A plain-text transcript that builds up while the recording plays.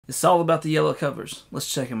It's all about the yellow covers.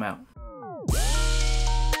 Let's check them out.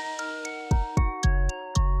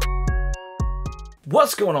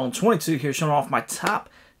 What's going on? 22 here, showing off my top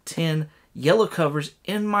 10 yellow covers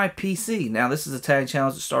in my PC. Now, this is a tag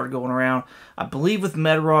challenge that started going around, I believe, with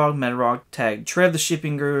Metarog. Metarog tagged Trev the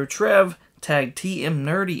Shipping Guru. Trev tagged TM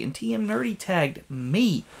Nerdy, and TM Nerdy tagged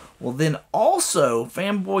me. Well, then also,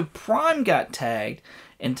 Fanboy Prime got tagged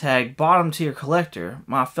and tagged Bottom Tier Collector,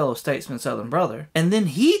 my fellow statesman Southern brother. And then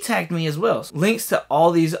he tagged me as well. Links to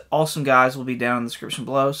all these awesome guys will be down in the description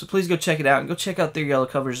below, so please go check it out and go check out their yellow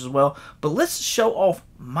covers as well. But let's show off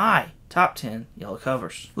my top 10 yellow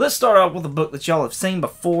covers. Let's start out with a book that y'all have seen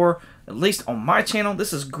before, at least on my channel.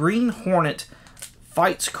 This is Green Hornet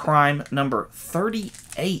Fights Crime number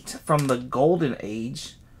 38 from the Golden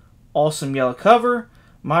Age. Awesome yellow cover.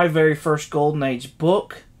 My very first Golden Age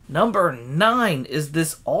book. Number 9 is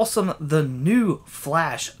this awesome The New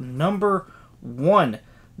Flash number 1.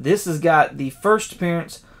 This has got the first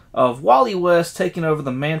appearance of Wally West taking over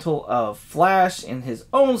the mantle of Flash in his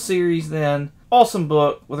own series then. Awesome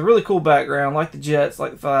book with a really cool background, like the Jets,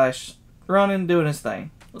 like the Flash, running, doing his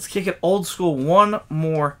thing. Let's kick it old school one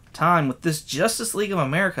more time with this Justice League of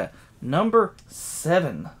America number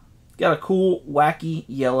 7. Got a cool, wacky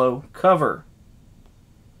yellow cover.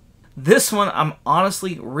 This one, I'm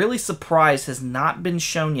honestly really surprised has not been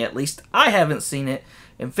shown yet. At least I haven't seen it.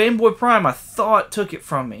 And Fanboy Prime, I thought, took it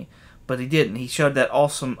from me, but he didn't. He showed that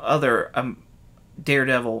awesome other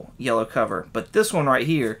Daredevil yellow cover. But this one right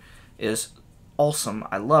here is awesome.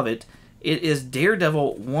 I love it. It is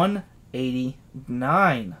Daredevil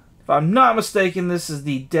 189. If I'm not mistaken, this is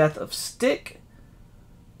the Death of Stick,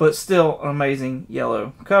 but still an amazing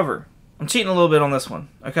yellow cover. I'm cheating a little bit on this one,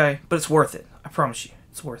 okay? But it's worth it. I promise you.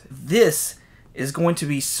 It's worth it. This is going to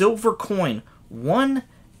be Silver Coin 1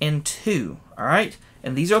 and 2. Alright?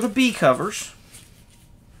 And these are the B covers.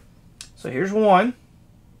 So here's 1.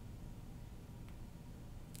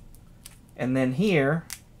 And then here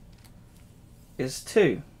is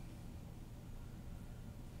 2.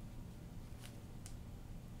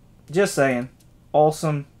 Just saying.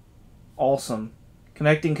 Awesome. Awesome.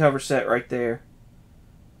 Connecting cover set right there.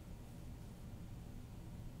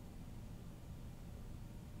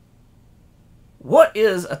 What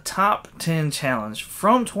is a top 10 challenge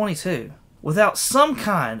from 22 without some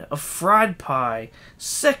kind of fried pie,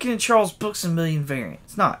 Second and Charles Books a Million variant?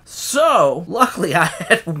 It's not. So, luckily I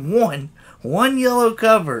had one yellow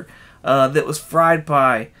cover that was fried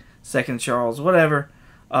pie, Second and Charles, whatever.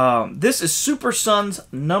 This is Super Sons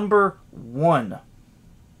number 1.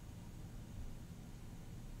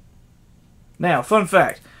 Now, fun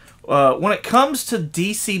fact. When it comes to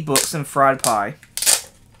DC books and fried pie,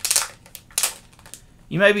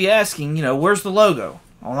 you may be asking, you know, where's the logo?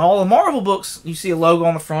 On all the Marvel books, you see a logo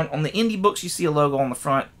on the front. On the indie books, you see a logo on the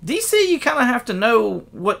front. DC, you kind of have to know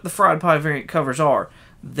what the fried pie variant covers are.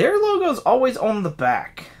 Their logo's always on the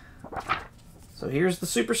back. So here's the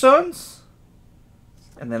Super Sons.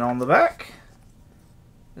 And then on the back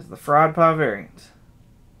is the fried pie variant.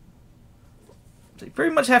 So you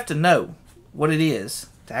pretty much have to know what it is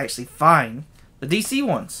to actually find the DC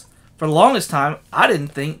ones. For the longest time, I didn't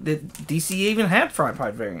think that DC even had fried pie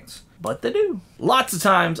variants. But they do. Lots of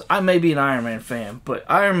times, I may be an Iron Man fan, but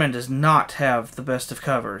Iron Man does not have the best of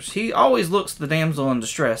covers. He always looks the damsel in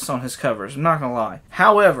distress on his covers, I'm not gonna lie.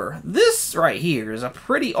 However, this right here is a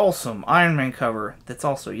pretty awesome Iron Man cover that's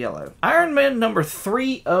also yellow. Iron Man number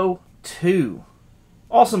 302.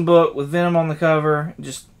 Awesome book with Venom on the cover,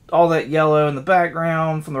 just all that yellow in the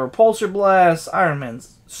background from the repulsor blast, Iron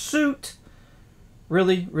Man's suit.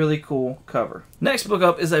 Really, really cool cover. Next book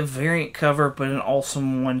up is a variant cover, but an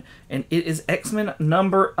awesome one, and it is X-Men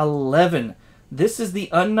number 11. This is the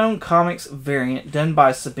Unknown Comics variant done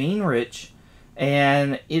by Sabine Rich,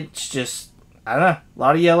 and it's just, I don't know, a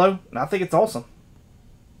lot of yellow, and I think it's awesome.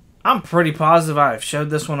 I'm pretty positive I've showed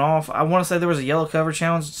this one off. I want to say there was a yellow cover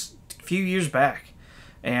challenge a few years back,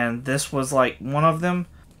 and this was like one of them.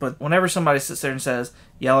 But whenever somebody sits there and says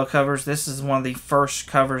yellow covers, this is one of the first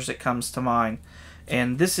covers that comes to mind.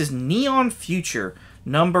 And this is Neon Future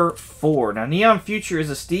number 4. Now, Neon Future is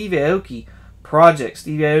a Steve Aoki project.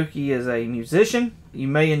 Steve Aoki is a musician. You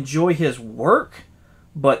may enjoy his work,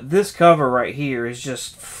 but this cover right here is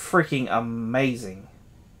just freaking amazing.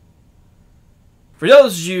 For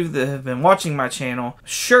those of you that have been watching my channel,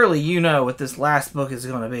 surely you know what this last book is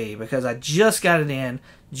going to be, because I just got it in,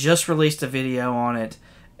 just released a video on it,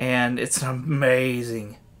 and it's an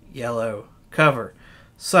amazing yellow cover.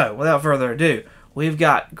 So, without further ado, we've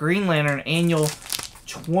got Green Lantern Annual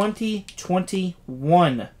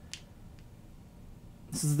 2021.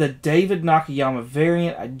 This is the David Nakayama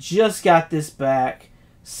variant. I just got this back.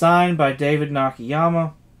 signed by David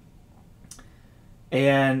Nakayama.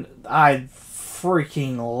 And I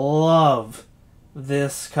freaking love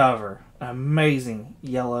this cover. Amazing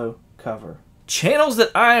yellow cover. Channels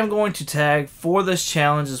that I am going to tag for this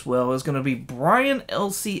challenge as well is going to be Brian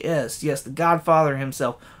LCS. Yes, the Godfather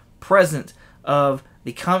himself, president of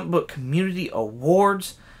the Comic Book Community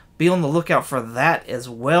Awards. Be on the lookout for that as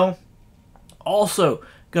well. Also,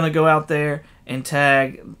 going to go out there and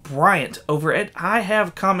tag Bryant over at I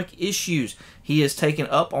Have Comic Issues. He has taken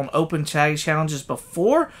up on open tag challenges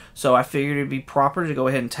before, so I figured it'd be proper to go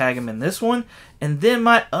ahead and tag him in this one. And then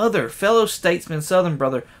my other fellow statesman Southern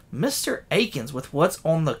brother, Mr. Akins, with What's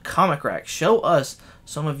on the Comic Rack. Show us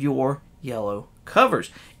some of your yellow covers.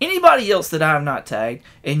 Anybody else that I have not tagged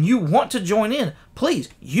and you want to join in, please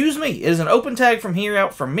use me. It is an open tag from here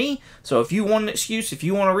out from me. So if you want an excuse, if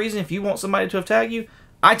you want a reason, if you want somebody to have tagged you,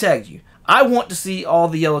 I tagged you. I want to see all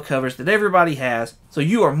the yellow covers that everybody has, so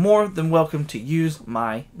you are more than welcome to use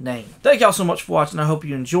my name. Thank y'all so much for watching. I hope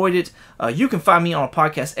you enjoyed it. You can find me on a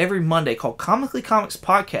podcast every Monday called Comically Comics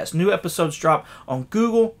Podcast. New episodes drop on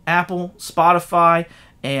Google, Apple, Spotify,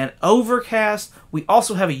 and Overcast. We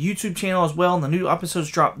also have a YouTube channel as well, and the new episodes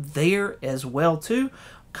drop there as well too.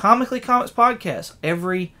 Comically Comics Podcast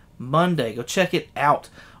every Monday. Go check it out.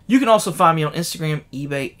 You can also find me on Instagram,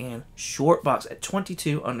 eBay, and Shortbox at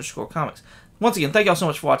 22_comics. Once again, thank y'all so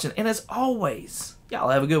much for watching, and as always, y'all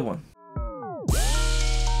have a good one.